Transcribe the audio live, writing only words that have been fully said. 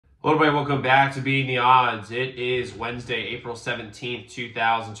Hello everybody, welcome back to Beating the Odds. It is Wednesday, April 17th,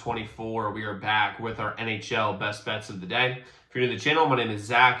 2024. We are back with our NHL best bets of the day. If you're new to the channel, my name is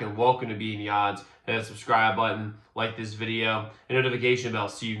Zach and welcome to Beating the Odds. Hit the subscribe button, like this video, and notification bell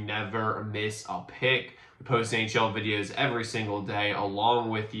so you never miss a pick. We post NHL videos every single day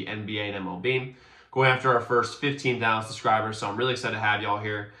along with the NBA and MLB. Going after our first 15,000 subscribers, so I'm really excited to have y'all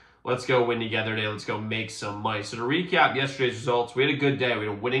here. Let's go win together today. Let's go make some money. So to recap yesterday's results, we had a good day. We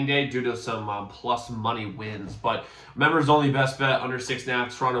had a winning day due to some plus money wins. But members only best bet under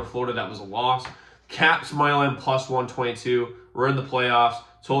 6.5, Toronto, Florida. That was a loss. Caps, money line plus 122. We're in the playoffs.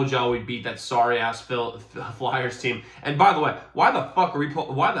 Told y'all we'd beat that sorry ass Flyers team. And by the way, why the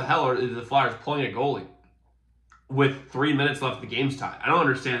hell are the Flyers pulling a goalie with 3 minutes left of the game's tied? I don't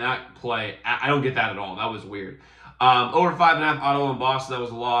understand that play. I don't get that at all. That was weird. Over 5.5, Ottawa and Boston, that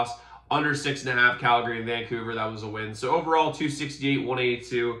was a loss. Under 6.5, Calgary and Vancouver, that was a win. So overall, 268,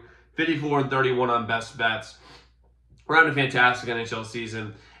 182, 54 and 31 on best bets. We're having a fantastic NHL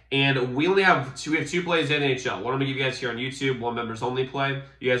season. And we only have two plays in NHL. One I'm going to give you guys here on YouTube, one members only play.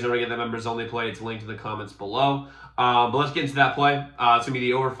 You guys know where to get that members only play. It's linked in the comments below. But let's get into that play. It's going to be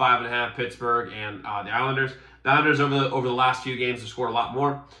the over 5.5, Pittsburgh and the Islanders. The Islanders over the last few games have scored a lot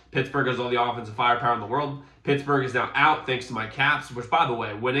more. Pittsburgh has all the offensive firepower in the world. Pittsburgh is now out thanks to my Caps, which, by the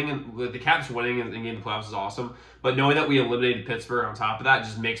way, the Caps winning in the playoffs is awesome. But knowing that we eliminated Pittsburgh on top of that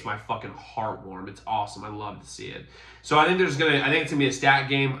just makes my fucking heart warm. It's awesome. I love to see it. So I think it's gonna be a stat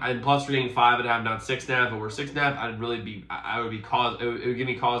game. And plus we're getting 5.5, not 6.5. But we're 6.5. It would give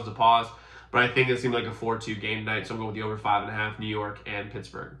me cause to pause. But I think it's gonna be like a 4-2 game night. So I'm going with the over 5.5, New York and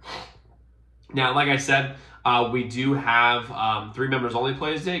Pittsburgh. Now, like I said, we do have 3 members only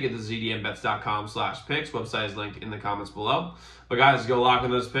plays today. Get the zdmbets.com/picks. Website is linked in the comments below. But guys, go lock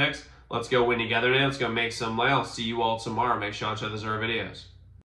in those picks. Let's go win together today. Let's go make some money. I'll see you all tomorrow. Make sure to check those other videos.